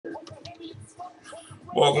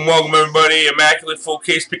Welcome, welcome everybody. Immaculate full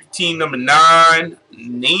case pick team number 9.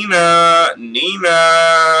 Nina. You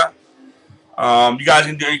guys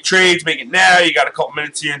can do any trades, make it now. You got a couple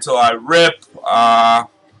minutes here until I rip.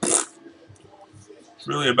 That's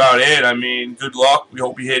really about it. I mean, good luck. We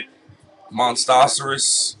hope you hit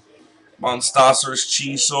Monstocerous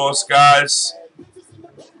cheese sauce, guys.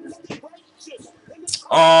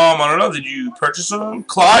 I don't know. Did you purchase them?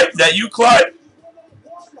 Clyde? Is that you, Clyde?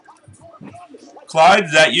 Clyde,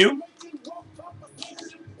 is that you?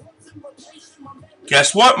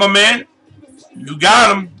 Guess what, my man? You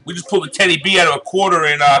got him. We just pulled the Teddy B out of a quarter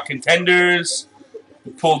in contenders.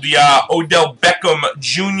 We pulled the Odell Beckham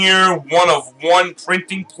Jr. 1/1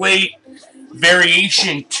 printing plate.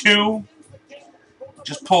 Variation 2.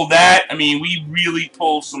 Just pulled that. I mean, we really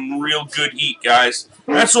pulled some real good heat, guys.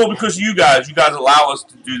 And that's all because of you guys. You guys allow us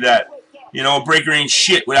to do that. You know, Breaker ain't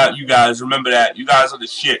shit without you guys. Remember that. You guys are the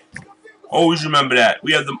shit. Always remember that.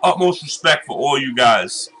 We have the utmost respect for all you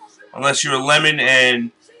guys. Unless you're a lemon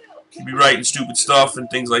and you be writing stupid stuff and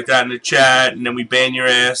things like that in the chat, and then we ban your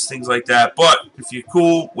ass, things like that. But if you're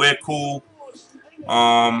cool, we're cool.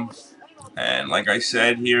 And like I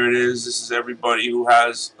said, here it is. This is everybody who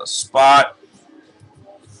has a spot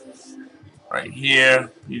right here.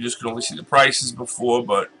 You just can only see the prices before,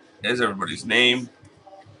 but there's everybody's name.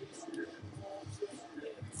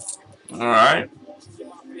 All right.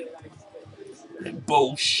 And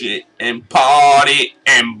bullshit and party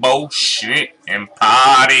and bullshit and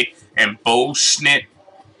party and bullshit.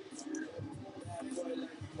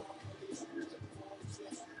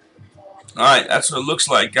 Alright, that's what it looks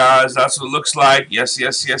like, guys. That's what it looks like. Yes. Yo,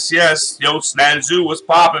 Snazoo, what's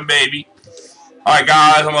poppin', baby? Alright,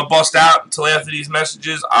 guys, I'm going to bust out until after these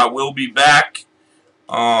messages. I will be back.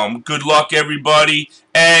 Good luck, everybody.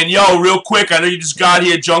 And, yo, real quick, I know you just got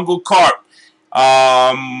here, Jungle Carp.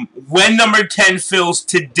 When number 10 fills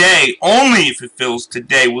today, only if it fills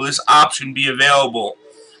today, will this option be available.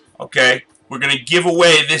 Okay? We're going to give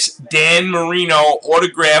away this Dan Marino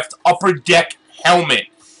autographed Upper Deck helmet.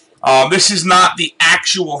 This is not the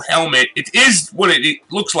actual helmet. It is what it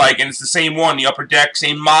looks like, and it's the same one, the Upper Deck,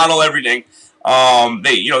 same model, everything.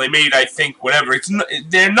 They made, I think, whatever.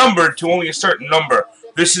 They're numbered to only a certain number.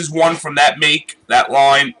 This is one from that make, that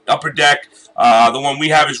line, Upper Deck. The one we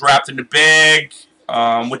have is wrapped in the bag,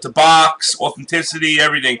 with the box, authenticity,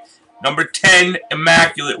 everything. Number 10,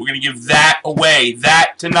 Immaculate. We're going to give that away,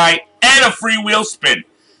 that tonight, and a free wheel spin.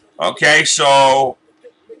 Okay, so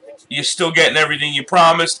you're still getting everything you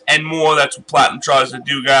promised and more. That's what Platinum tries to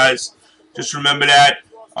do, guys. Just remember that.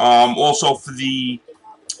 Also, for the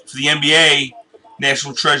NBA,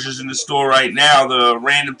 National Treasures in the store right now, the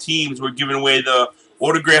random teams, we're giving away the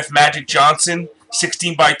autographed Magic Johnson,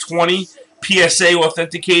 16x20, PSA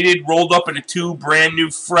authenticated, rolled up into 2 brand new,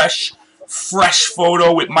 fresh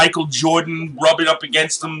photo with Michael Jordan rubbing up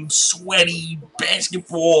against him, sweaty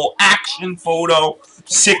basketball action photo,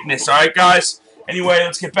 sickness. All right, guys. Anyway,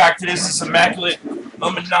 let's get back to this. This is Immaculate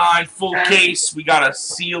number 9, full case. We got a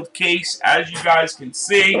sealed case, as you guys can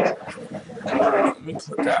see. Let me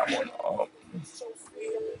put that one up.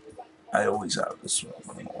 I always have this one.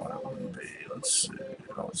 I don't know why it wouldn't be. Let's see.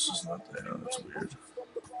 Oh, it's just not there. That's weird.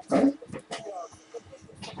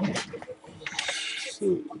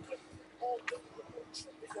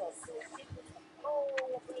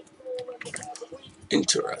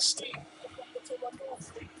 Interesting.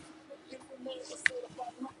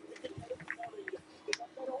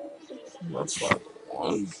 That's not the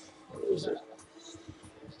one. What is it?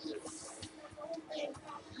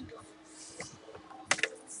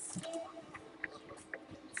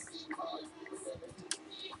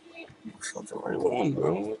 It's not the right one,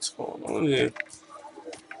 bro. What's going on here?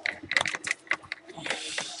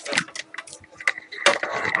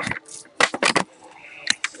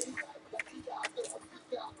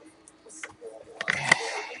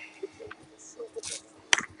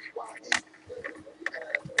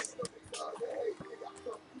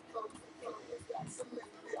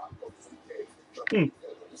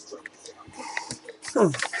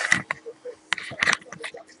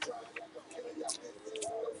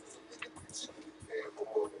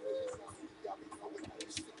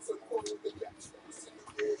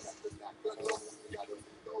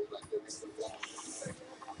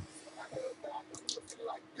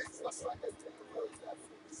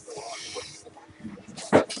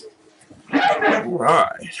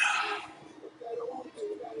 Right.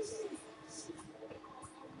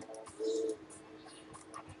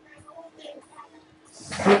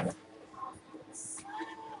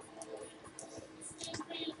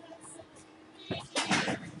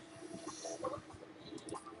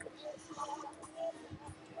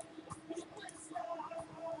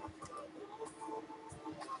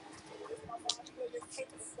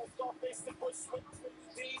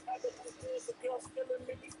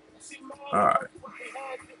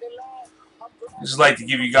 Just like to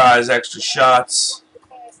give you guys extra shots.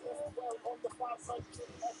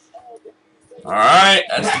 Alright,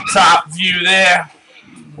 that's the top view there.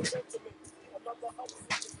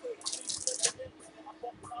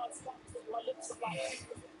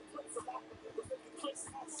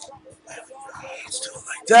 Let's do it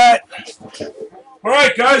like that.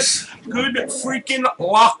 Alright, guys. Good freaking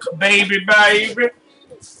luck, baby.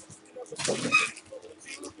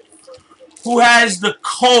 Who has the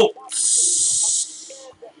Colts?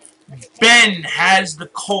 Ben has the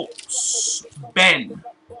Colts. Ben.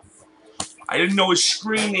 I didn't know his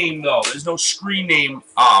screen name, though. There's no screen name.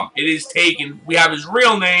 It is taken. We have his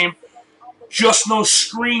real name, just no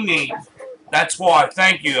screen name. That's why.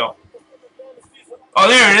 Thank you, though. Oh,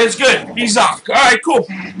 there it is. Good. Bizonk. All right, cool.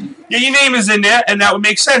 Yeah, your name is in there, and that would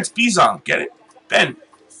make sense. Bizonk. Get it? Ben.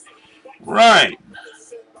 Right.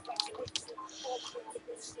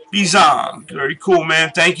 Bizonk. Very cool,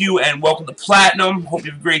 man. Thank you, and welcome to Platinum. Hope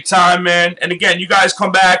you have a great time, man. And again, you guys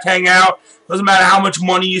come back, hang out. Doesn't matter how much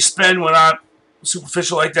money you spend. We're not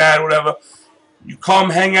superficial like that or whatever. You come,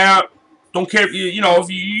 hang out. Don't care if you know, if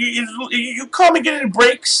you come and get in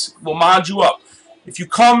breaks, we'll mod you up. If you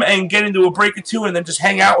come and get into a break or two and then just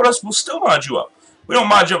hang out with us, we'll still mod you up. We don't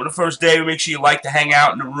mod you up the first day. We make sure you like to hang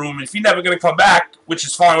out in the room. And if you're never going to come back, which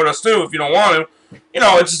is fine with us too, if you don't want to, you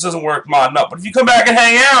know, it just doesn't work modding up. But if you come back and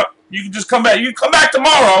hang out, you can just come back. You can come back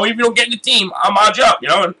tomorrow. Even if you don't get in the team, I'll mod you up, you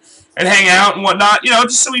know, and hang out and whatnot, you know,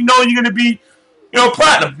 just so we know you're going to be, you know,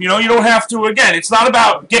 platinum. You know, you don't have to, again, it's not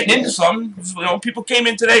about getting into something. You know, people came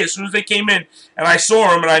in today. As soon as they came in and I saw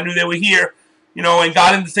them and I knew they were here, you know, and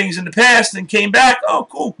got into things in the past and came back, oh,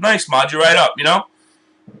 cool, nice, mod you right up, you know.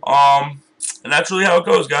 And that's really how it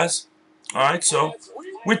goes, guys. All right, so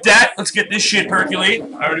with that, let's get this shit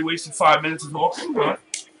percolating. I already wasted 5 minutes of talking, but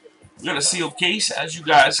we got a sealed case, as you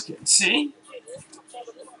guys can see.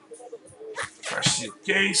 Fresh sealed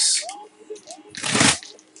case.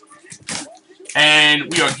 And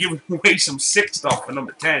we are giving away some sick stuff for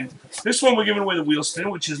number 10. This one we're giving away the wheel spin,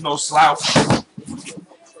 which is no slouch.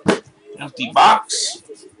 Empty box.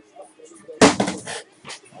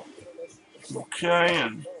 Okay,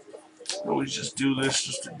 and always just do this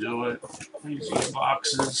just to do it. These are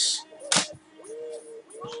boxes.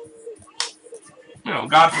 You know,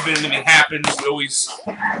 God forbid anything happens, we always,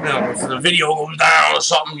 you know, if the video goes down or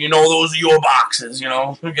something, you know, those are your boxes, you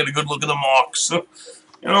know. We get a good look at the marks.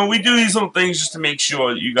 You know, we do these little things just to make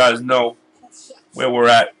sure that you guys know where we're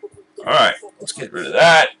at. Alright, let's get rid of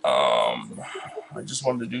that. I just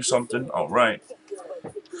wanted to do something. Alright.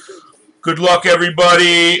 Good luck,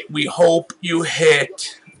 everybody. We hope you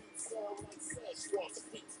hit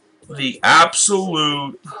the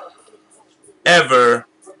absolute ever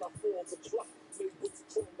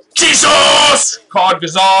Jesus! Card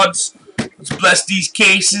Gazards. Let's bless these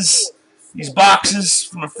cases, these boxes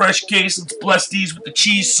from a fresh case. Let's bless these with the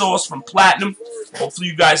cheese sauce from Platinum. Hopefully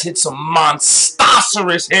you guys hit some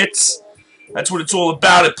monstrous hits. That's what it's all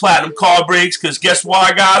about at Platinum Card Breaks, because guess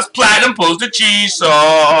why, guys? Platinum pulls the cheese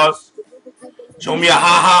sauce. Show me a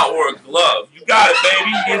ha-ha or a glove. You got it,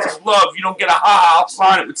 baby. You get a glove. If you don't get a ha-ha, I'll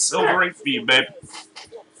sign it with silver ink for you, baby.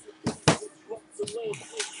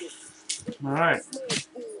 All right.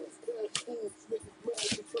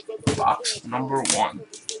 Box number 1.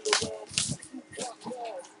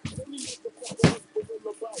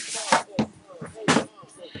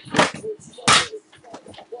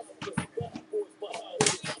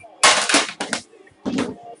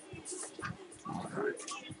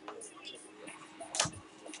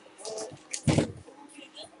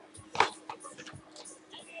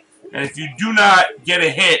 And if you do not get a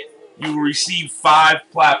hit, you will receive 5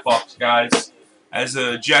 plat bucks, guys, as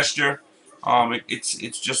a gesture.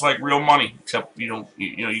 It's just like real money, except you know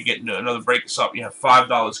you get another break or something. You have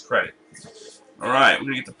 $5 credit. All right, we're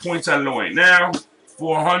gonna get the points out of the way now.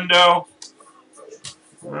 4 hundo.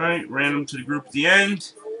 All right, random to the group at the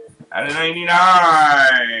end. Out of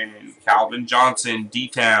 99, Calvin Johnson,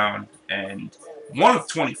 D-Town, and 1 of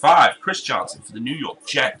 25, Chris Johnson for the New York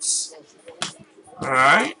Jets. All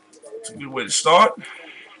right, it's a good way to start.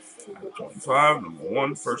 25, number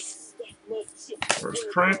 1, first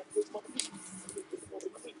print.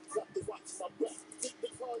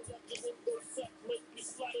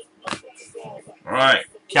 All right,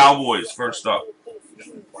 Cowboys first up.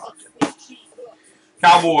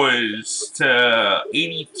 Cowboys to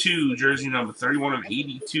 82, jersey number 31 of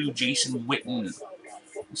 82, Jason Witten.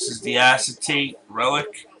 This is the acetate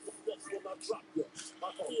relic.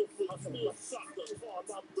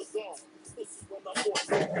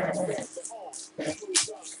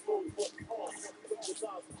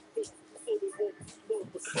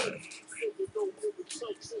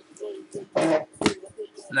 Okay.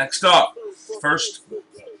 Next up, first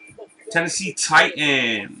Tennessee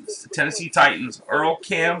Titans. The Tennessee Titans, Earl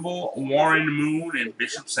Campbell, Warren Moon, and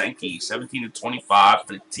Bishop Sankey. 17/25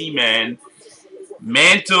 for the T-Man.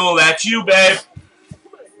 Mantle, that's you, babe.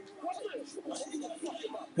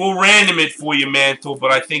 We'll random it for you, Mantle,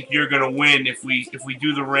 but I think you're gonna win. If we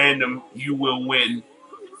do the random, you will win.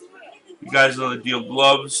 You guys know the deal.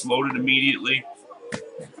 Gloves loaded immediately.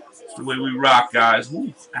 That's the way we rock, guys.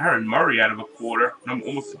 Ooh, Aaron Murray out of a quarter.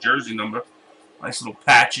 Almost a jersey number. Nice little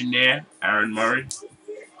patch in there. Aaron Murray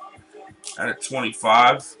out of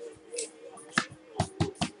 25.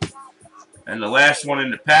 And the last one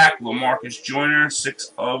in the pack, LaMarcus Joyner,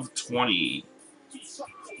 6/20.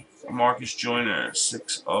 LaMarcus Joyner,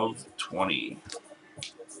 6/20.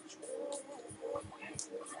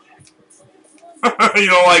 You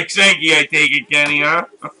don't like Sankey, I take it, Kenny, huh?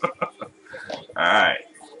 Alright.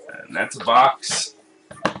 And that's a box.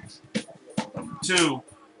 Number 2.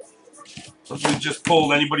 So we just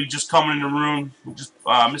pulled, anybody just coming in the room, we just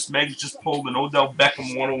Miss Meg's just pulled an Odell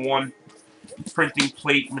Beckham 101 printing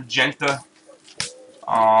plate magenta.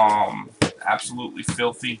 Absolutely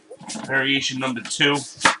filthy. Variation number 2.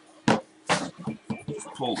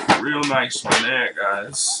 Pulled a real nice one there,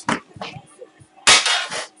 guys.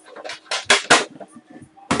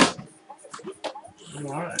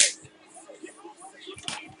 Alright.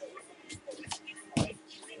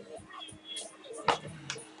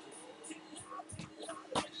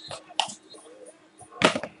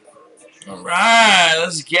 Alright,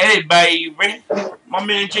 let's get it, baby. My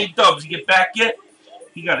man J Dubs, you get back yet?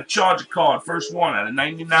 He got a Charger card. First one out of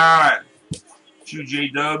 99. Two J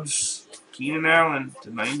Dubs. Keenan Allen to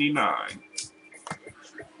 99.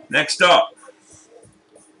 Next up.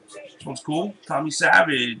 This one's cool. Tommy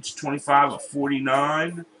Savage,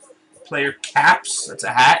 25/49. Player caps. That's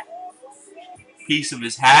a hat. Piece of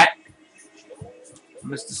his hat.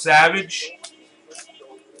 Mr. Savage.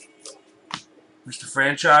 Mr.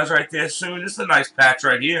 Franchise right there soon. This is a nice patch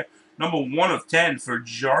right here. Number 1/10 for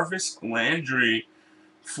Jarvis Landry.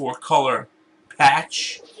 4-color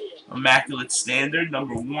patch. Immaculate Standard.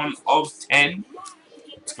 Number 1/10.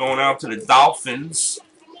 It's going out to the Dolphins.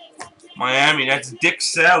 Miami, that's Dick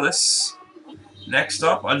Salas. Next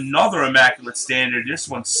up, another Immaculate Standard. This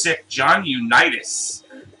one's sick. John Unitas.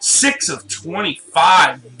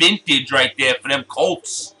 6/25. Vintage right there for them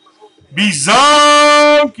Colts.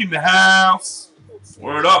 Bizunk in the house.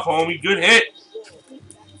 Word up, homie. Good hit.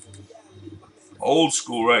 Old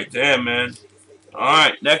school right there, man.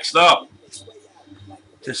 Alright, next up.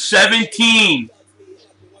 To 17.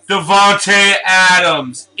 Devontae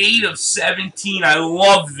Adams. 8/17. I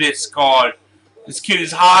love this card. This kid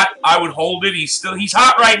is hot. I would hold it. He's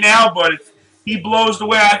hot right now, but if he blows the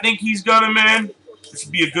way I think he's gonna, man, this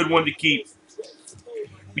would be a good one to keep.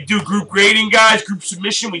 We do group grading, guys. Group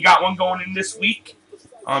submission. We got one going in this week.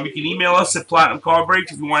 You can email us at Platinum Card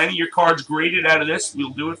Breaks. If you want any of your cards graded out of this,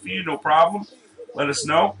 we'll do it for you. No problem. Let us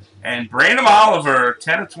know. And Brandon Oliver,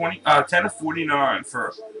 10/49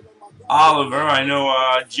 for Oliver. I know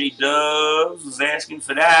J Dubs was asking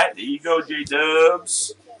for that. There you go, J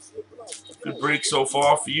Dubs. Good break so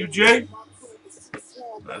far for you, Jay.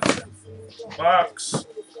 That's it. Box.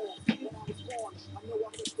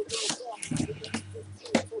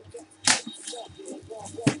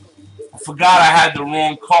 I forgot I had the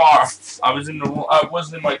wrong car. I wasn't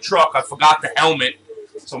in my truck. I forgot the helmet.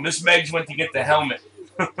 So Miss Meggs went to get the helmet.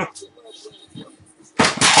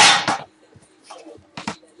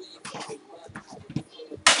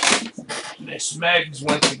 Miss Meggs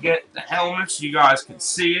went to get the helmet so you guys can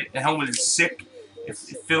see it. The helmet is sick. If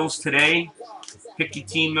it fills today, pick your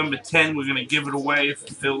team number 10. We're going to give it away if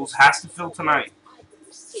it fills. Has to fill tonight.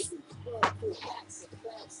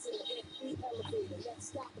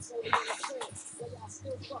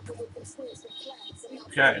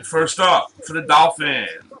 Okay, first up for the Dolphins.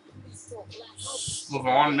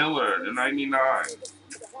 LaVon Miller to 99.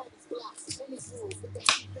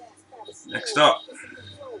 Next up,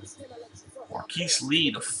 Marquise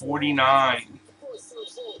Lee to 49.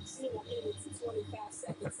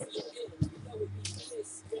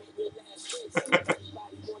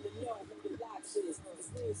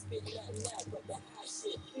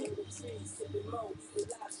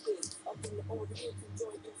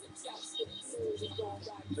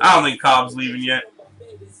 I don't think Cobb's leaving yet.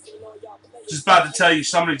 Just about to tell you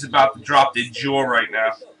somebody's about to drop their jaw right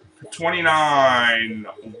now. 29,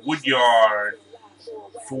 Woodyard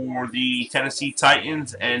for the Tennessee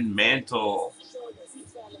Titans and Mantle.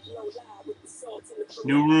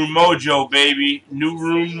 New Room Mojo, baby. New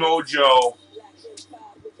Room Mojo.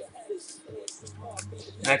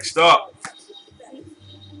 Next up.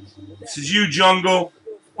 This is you, Jungle.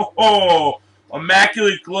 Oh,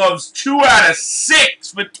 Immaculate gloves, 2 out of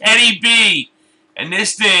 6 for Teddy B. And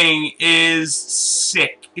this thing is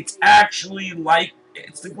sick. It's actually like,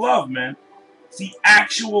 it's the glove, man. It's the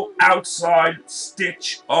actual outside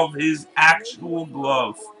stitch of his actual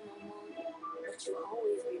glove.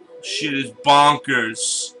 Shit is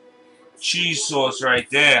bonkers. Cheese sauce right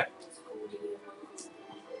there.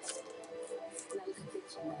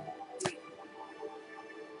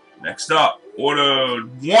 Next up, order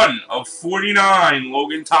 1 of 49,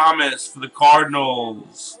 Logan Thomas for the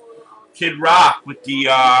Cardinals. Kid Rock with the,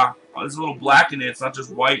 there's a little black in it. It's not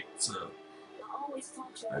just white. It's a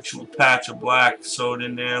actual patch of black sewed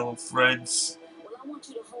in there, little threads.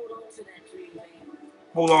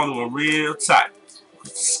 Hold on to it real tight. The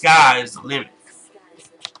sky is the limit.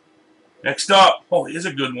 Next up, oh, here's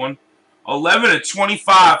a good one. 11 of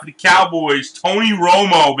 25 for the Cowboys. Tony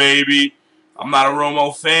Romo, baby. I'm not a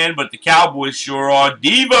Romo fan, but the Cowboys sure are.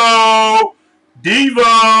 Devo!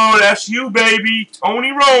 Devo! That's you, baby. Tony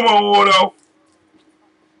Romo auto.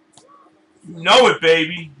 You know it,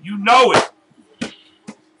 baby. You know it.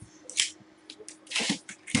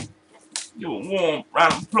 Give a warm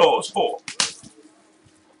round of applause for.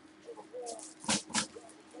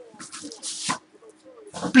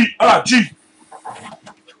 B-I-G.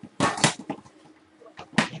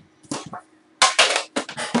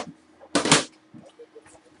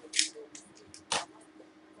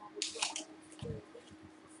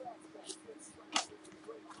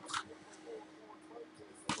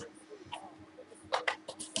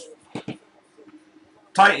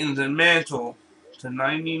 Titans and Mantle to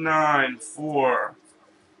 99 for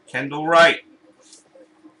Kendall Wright.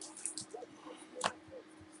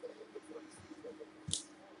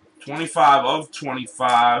 $25 of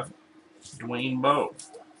 $25, Dwayne Bowe.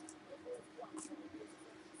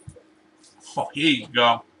 Oh, here you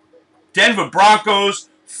go. Denver Broncos,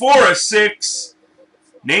 4 of 6.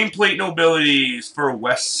 Nameplate nobilities for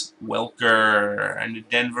Wes Welker. And the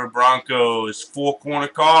Denver Broncos, 4 corner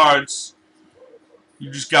cards.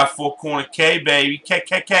 You just got 4 corner K, baby. K,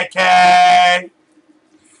 K, K, K.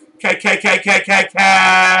 K, K, K, K, K,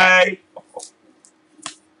 K.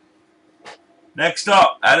 Next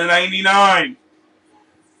up, out of 99.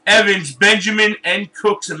 Evans, Benjamin, and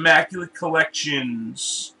Cook's Immaculate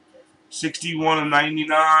Collections. 61 of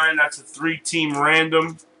 99. That's a 3-team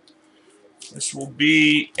random. This will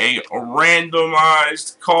be a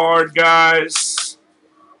randomized card, guys.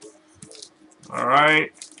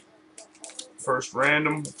 Alright. First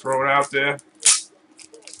random. Throw it out there.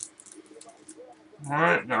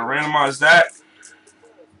 Alright, gotta randomize that.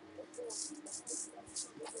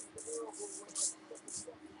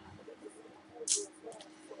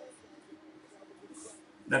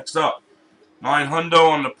 Next up, 900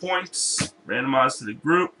 on the points. Randomized to the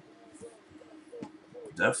group.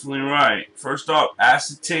 Definitely right. First up,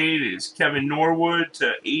 acetate is Kevin Norwood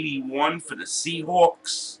to 81 for the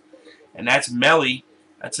Seahawks. And that's Melly.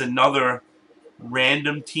 That's another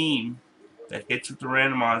random team that hits with the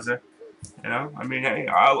randomizer. You know, I mean, hey,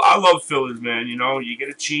 I love fillers, man. You know, you get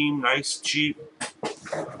a team, nice, cheap.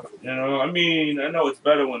 You know, I mean, I know it's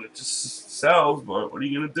better when it just sells, but what are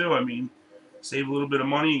you going to do? I mean, save a little bit of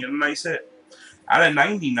money and get a nice hit. Out of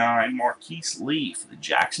 99, Marquise Lee for the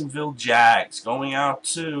Jacksonville Jags. Going out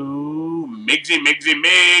to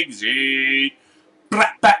Migsy.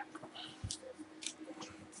 Back.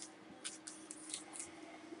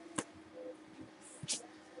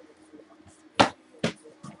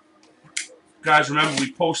 Guys, remember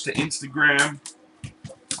we post to Instagram,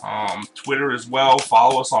 Twitter as well.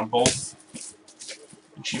 Follow us on both.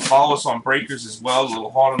 You should follow us on Breakers as well. A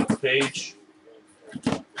little hard on the page.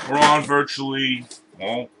 We're on virtually,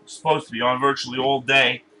 well, supposed to be on virtually all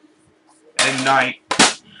day and night.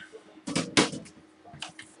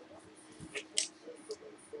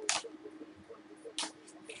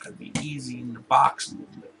 Gotta be easy in the box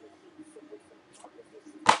movement.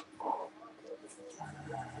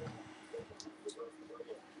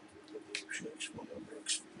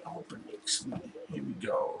 Here we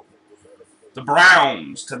go. The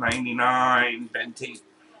Browns to 99, Ben Tate.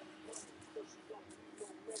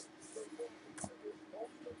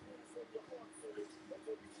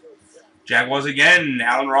 Jaguars again,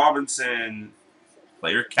 Allen Robinson.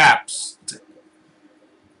 Player caps.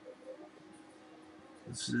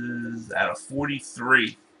 This is out of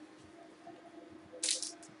 43.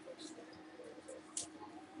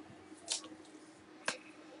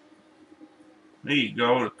 There you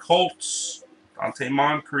go. The Colts. Dante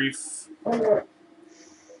Moncrief. To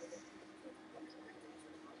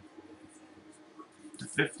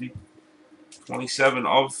 50. 27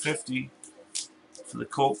 of 50 for the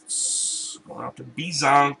Colts. Going out to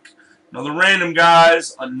Bizonk. Another random,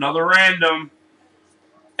 guys. Another random.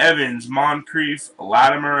 Evans, Moncrief,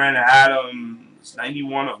 Latimer, and Adams.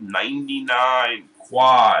 91 of 99.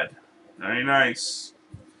 Quad. Very nice.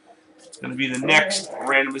 It's going to be the next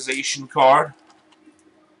randomization card.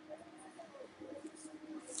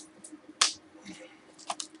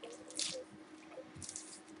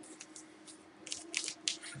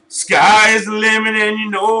 Sky is the limit, and you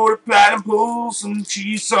know to platinum pull some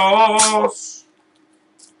cheese sauce.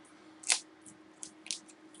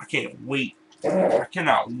 I can't wait. I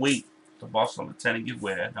cannot wait to bust on the 10 and give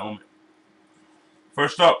away that helmet.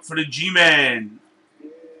 First up for the G-Men.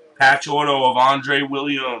 Patch auto of Andre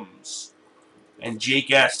Williams and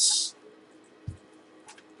Jake S.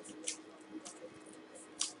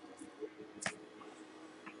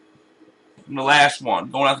 And the last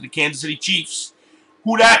one, going out to the Kansas City Chiefs.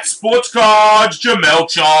 Who dat? Sports Cards, Jamel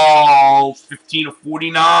Charles. 15 of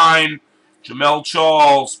 49. Jamel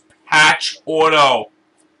Charles, patch auto.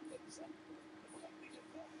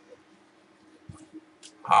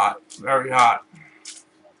 Hot, very hot.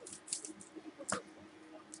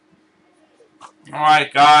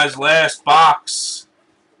 Alright, guys, last box.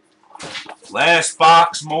 Last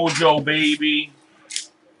box mojo, baby.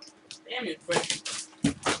 Damn, you're quick.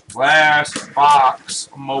 Last box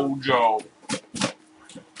mojo.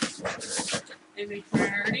 Any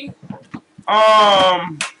priority?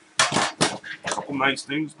 Couple nice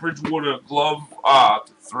things. Bridgewater glove,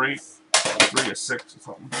 3 or 6 or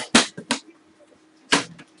something.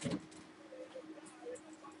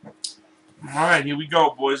 Alright, here we go,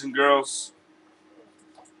 boys and girls.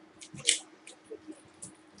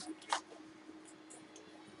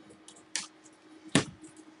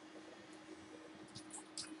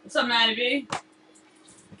 What's up, Matty B?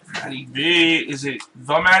 Matty B. Is it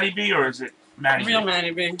the Matty B or is it Matty Real B?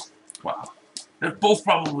 Matty B. Wow. They're both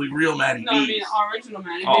probably real Matty No, I B's. mean original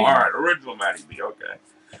Matty B. Oh, alright. Original Matty B. Okay.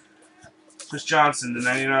 Chris Johnson, the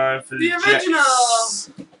 99 for the The original!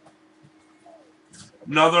 Jets.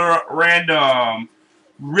 Another random.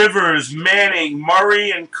 Rivers, Manning,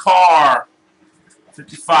 Murray, and Carr.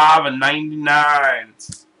 55 and 99.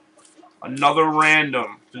 Another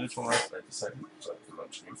random. Do this one right a second.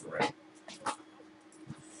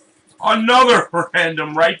 Another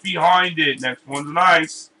random right behind it. Next one's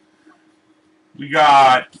nice. We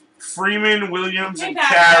got Freeman, Williams, and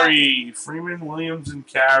Carey. Freeman, Williams, and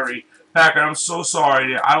Carey. Packer, I'm so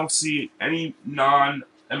sorry. I don't see any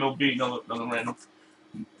non-MLB, another random.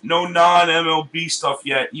 No non-MLB stuff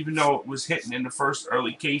yet, even though it was hitting in the first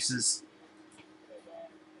early cases.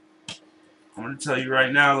 I'm going to tell you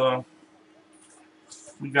right now, though.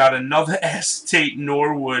 We got another acetate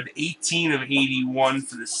Norwood, 18 of 81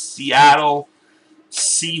 for the Seattle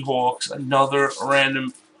Seahawks. Another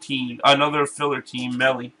random team, another filler team,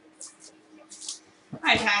 Melly.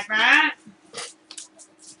 Hi, Packer.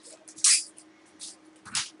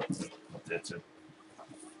 That's it.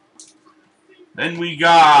 Then we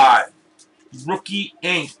got Rookie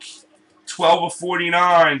Ink, 12 of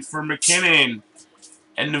 49 for McKinnon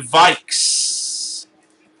and the Vikes.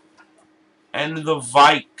 And the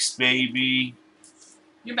Vikes, baby.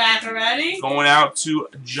 You back already? Going out to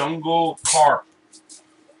Jungle Carp.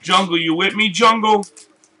 Jungle, you with me, Jungle?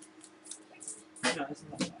 No, it's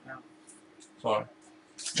not. No. Sorry.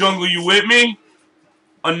 Jungle, you with me?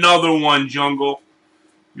 Another one, Jungle.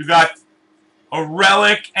 You got a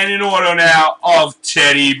relic and an auto now of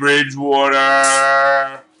Teddy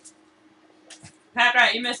Bridgewater.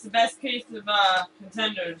 Packer, you missed the best case of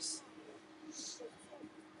contenders.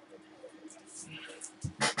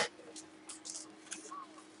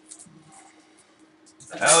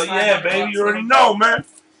 Hell yeah, baby. You already know, man.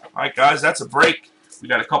 Alright, guys, that's a break. We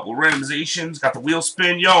got a couple of randomizations. Got the wheel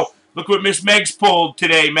spin. Yo, look what Miss Meg's pulled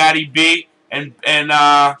today, Matty B. And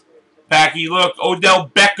Packy, look. Odell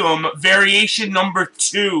Beckham, variation number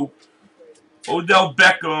 2. Odell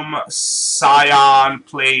Beckham, Scion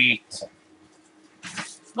plate.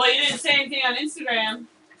 Well, you didn't say anything on Instagram.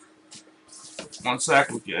 1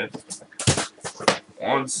 second, kid.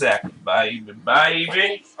 1 second, baby,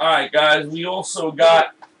 baby. Alright, guys, we also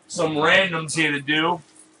got some randoms here to do.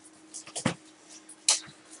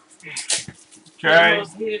 Okay. The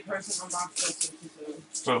most hated person on box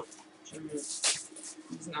So,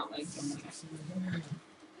 he's not like someone else.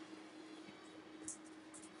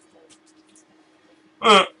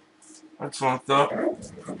 that's fucked up.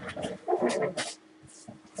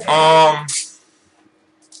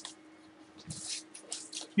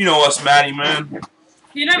 You know us, Matty, man.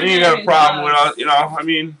 You never ain't got a problem with us, you know, I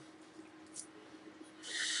mean,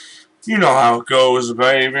 you know how it goes,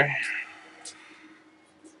 baby.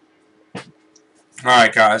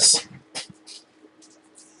 Alright, guys.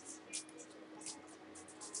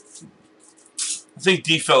 I think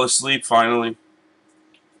D fell asleep finally.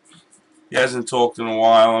 He hasn't talked in a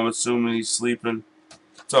while. I'm assuming he's sleeping.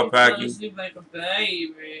 What's up, Packy? He fell asleep like a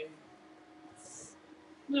baby.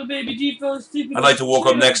 Little baby D fell asleep. I'd like to walk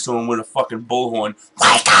up next to him with a fucking bullhorn.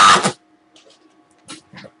 Wake up!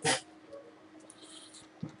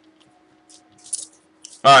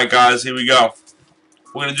 Alright, guys, here we go.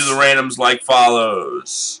 We're going to do the randoms like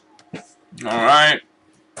follows. Alright.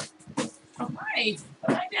 Bye-bye.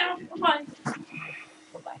 Bye now. Bye-bye.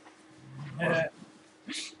 Bye-bye.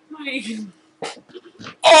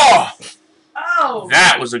 Oh! Oh!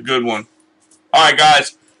 That was a good one. Alright,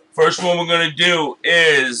 guys. First one we're going to do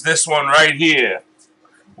is this one right here.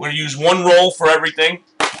 We're going to use one roll for everything.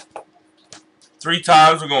 3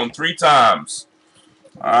 times. We're going 3 times.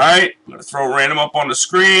 Alright. I'm going to throw random up on the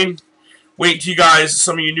screen. Wait till you guys,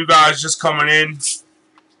 some of you new guys just coming in.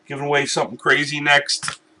 Giving away something crazy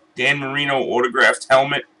next. Dan Marino autographed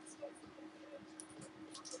helmet.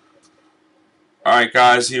 Alright,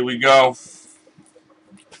 guys. Here we go.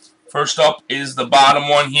 First up is the bottom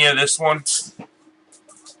one here. This one.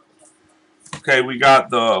 Okay, we got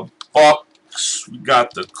the Bucks, we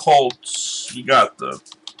got the Colts, we got the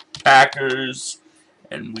Packers,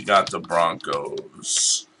 and we got the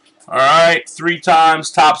Broncos. Alright, 3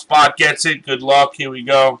 times, top spot gets it. Good luck, here we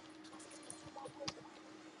go.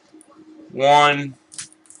 1,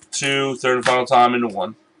 2, third and final time into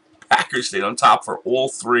 1. Packers stayed on top for all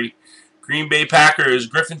 3. Green Bay Packers,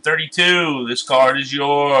 Griffin 32. This card is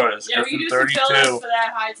yours. Yeah, Griffin we used to fill us for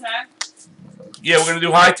that high tech. Yeah, we're going to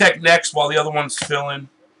do high tech next while the other one's filling.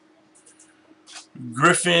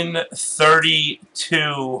 Griffin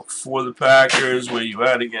 32 for the Packers. Where you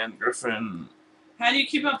at again, Griffin? How do you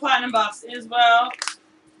keep on platinum buffs as well?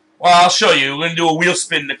 Well, I'll show you. We're going to do a wheel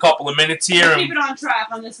spin in a couple of minutes here. Keep it on track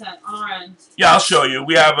on this end, on our end. Yeah, I'll show you.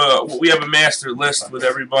 We have a master list with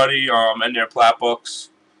everybody and their plat books.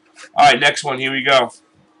 All right, next one. Here we go.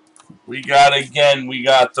 We got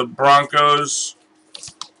the Broncos.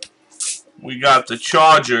 We got the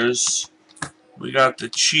Chargers, we got the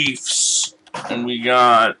Chiefs, and we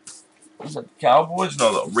got, was that the Cowboys?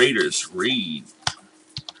 No, the Raiders. Raiders.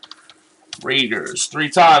 3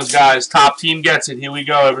 times, guys. Top team gets it. Here we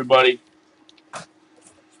go, everybody.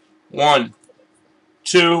 1,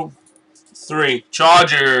 2, 3.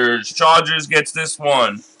 Chargers. Chargers gets this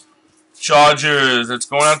one. Chargers. It's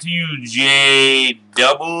going out to you, J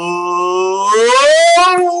Double.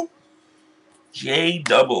 J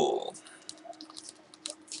Double.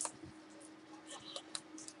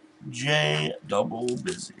 J Double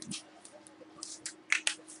Busy.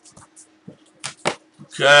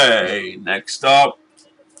 Okay, next up,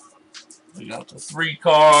 we got the 3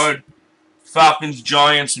 card. Falcons,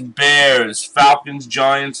 Giants, and Bears. Falcons,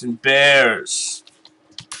 Giants, and Bears.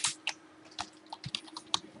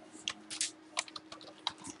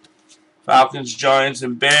 Falcons, Giants,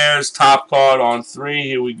 and Bears. Top card on 3.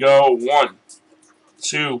 Here we go. 1,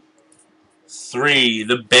 2, 3.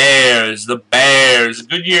 The Bears. The Bears.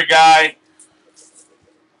 Good year, guy.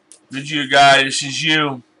 Good year, guy. This is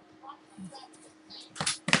you.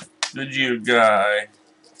 Good year, guy.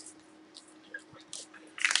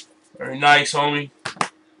 Very nice, homie.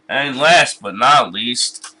 And last but not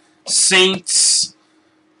least, Saints,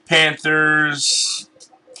 Panthers,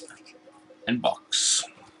 and Bucks.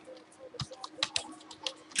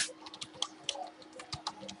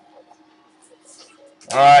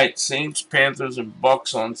 Alright, Saints, Panthers, and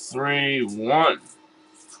Bucks on 3. 1,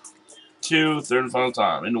 2, third and final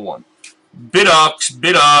time. Into 1.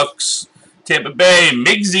 Biducks. Tampa Bay,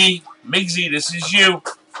 Migsy. Migsy, this is you.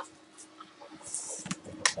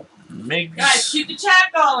 Migs. Guys, keep the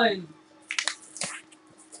chat going.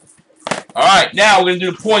 Alright, now we're going to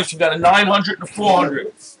do the points. We've got a 900 and a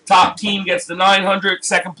 400. Top team gets the 900.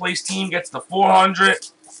 Second place team gets the 400.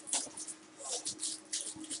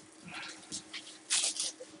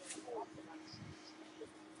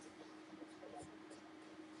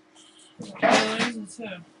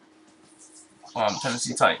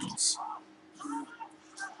 Tennessee Titans.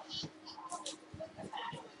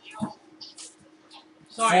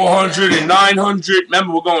 Sorry, 400 and 900.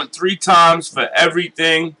 Remember, we're going 3 times for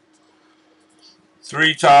everything.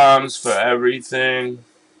 3 times for everything.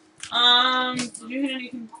 Did you hit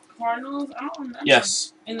any Cardinals? I don't remember.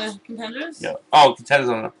 Yes. In the contenders? Yeah. Oh, contenders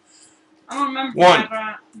on the. I don't remember. 1,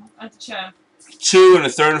 I have to check. 2, and the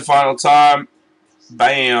third and final time.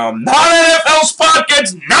 Bam. Non-NFL spot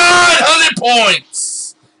gets 900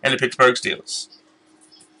 points. And the Pittsburgh Steelers.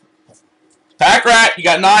 Pack Rat, you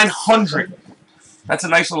got 900. That's a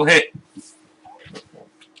nice little hit.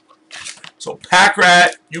 So, Pack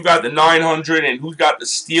Rat, you got the 900. And who got the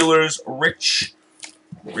Steelers? Rich.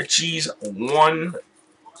 Richie's 1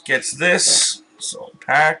 gets this. So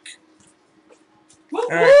pack.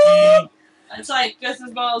 Woo-hoo! It's like just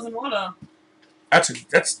as well as an auto.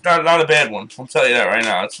 That's not a bad one. I'll tell you that right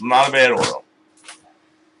now. It's not a bad auto.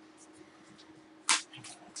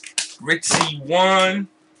 Richie 1.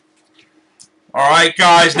 Alright,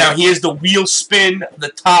 guys. Now here's the wheel spin. The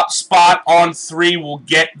top spot on 3 will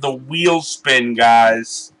get the wheel spin,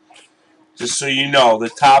 guys. Just so you know, the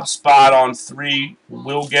top spot on 3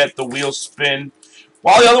 will get the wheel spin.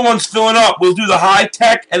 While the other one's filling up, we'll do the high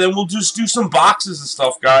tech, and then we'll just do some boxes and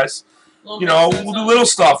stuff, guys. You know, we'll do little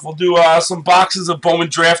stuff. We'll do some boxes of Bowman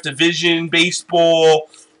Draft Division, baseball,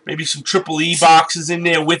 maybe some Triple E boxes in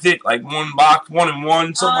there with it, like 1 box, 1 and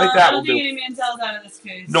 1, something like that. I don't think any Manziel's out of this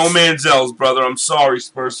case. No Manziel's, brother. I'm sorry,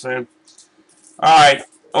 Spurs fan. All right.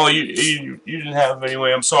 Oh, you didn't have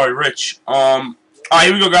anyway. I'm sorry, Rich. All right,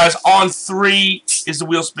 here we go, guys. On 3 is the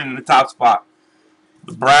wheel spin in the top spot.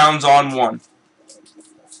 The Browns on 1.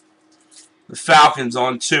 The Falcons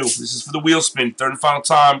on 2. This is for the wheel spin. Third and final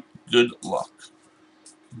time. Good luck.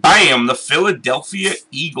 Bam! The Philadelphia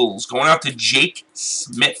Eagles going out to Jake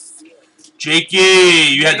Smith. Jakey,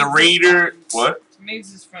 you had the Raider. What?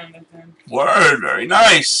 Miggs' friend, I think. Word. Very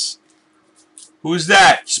nice. Who's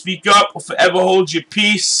that? Speak up or forever hold your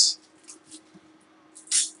peace.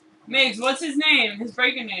 Miggs, what's his name? His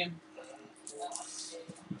breaking name.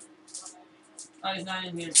 Oh, he's not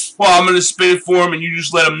in here. Well, I'm going to spin it for him and you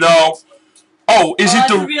just let him know. Oh, is it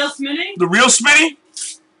the real Smitty? The real Smitty?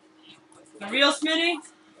 The real Smitty?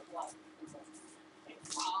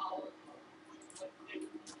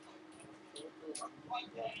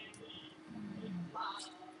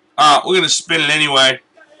 We're going to spin it anyway.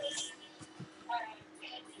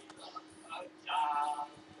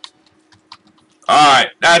 Alright,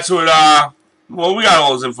 that's what, well, we got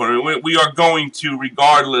all this info. We are going to,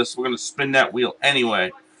 regardless, we're going to spin that wheel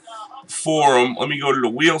anyway for them. Let me go to the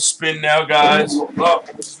wheel spin now, guys. Oh,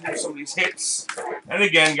 some of these hits. And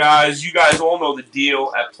again, guys, you guys all know the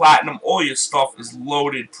deal. At Platinum, all your stuff is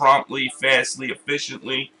loaded promptly, fastly,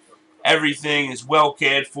 efficiently. Everything is well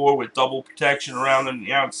cared for with double protection around on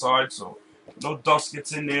the outside, so no dust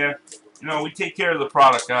gets in there. You know, we take care of the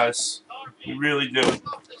product, guys. We really do.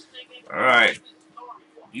 Alright.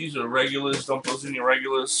 These are regulars. Dump those in your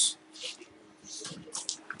regulars.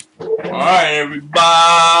 Alright,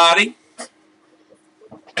 everybody.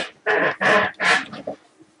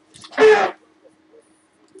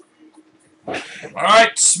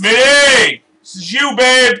 Alright, Smitty! This is you,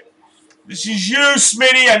 babe! This is you,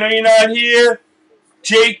 Smitty. I know you're not here,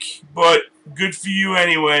 Jake, but good for you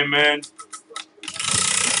anyway, man.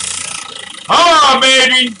 Come on,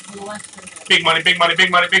 baby! Big money, big money, big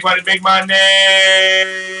money, big money, big money!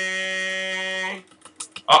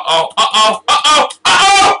 Uh-oh, uh-oh, uh-oh,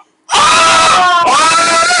 uh-oh! Oh!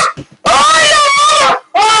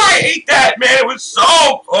 Oh, I hate that, man. It was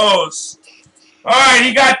so close. Alright,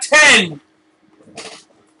 he got 10.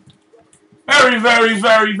 Very, very,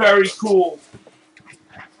 very, very cool.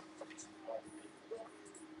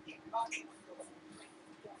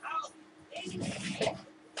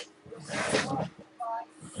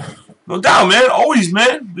 No doubt, man. Always,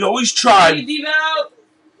 man. We always try.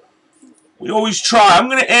 We always try. I'm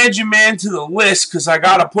going to add you, man, to the list because I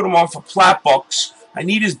got to put him on for plat bucks. I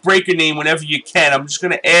need his breaker name whenever you can. I'm just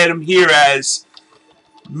going to add him here as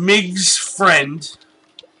Miggs' friend.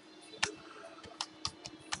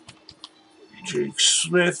 Jake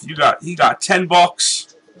Smith, he got 10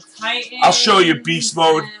 bucks. I'll show you beast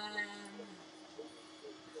mode.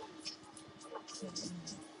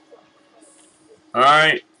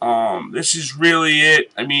 Alright, this is really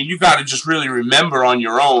it. I mean, you gotta just really remember on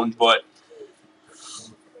your own, but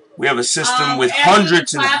we have a system with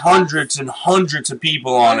hundreds and hundreds and hundreds of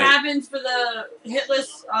people on it. What happens for the hit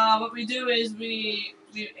list, what we do is they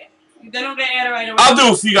don't get added right away. I'll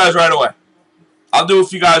do it for you guys right away. I'll do it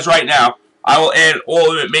for you guys right now. I will add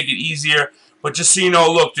all of it, make it easier. But just so you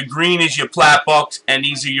know, look, the green is your plat bucks, and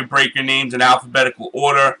these are your breaker names in alphabetical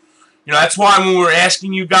order. You know, that's why when we're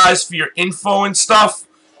asking you guys for your info and stuff,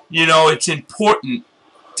 you know, it's important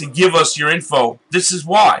to give us your info. This is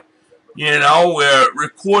why. You know, we're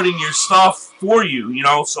recording your stuff for you, you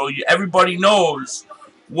know, so everybody knows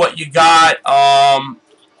what you got.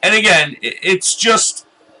 And again, it's just...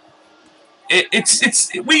 we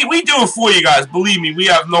do it for you guys. Believe me, we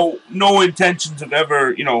have no intentions of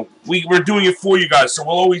ever, you know, we're doing it for you guys, so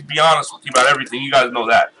we'll always be honest with you about everything. You guys know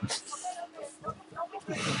that.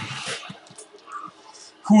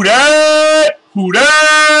 Who dat? Who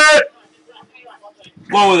dat?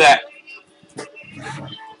 What was that?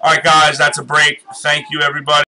 Alright, guys, that's a break. Thank you, everybody.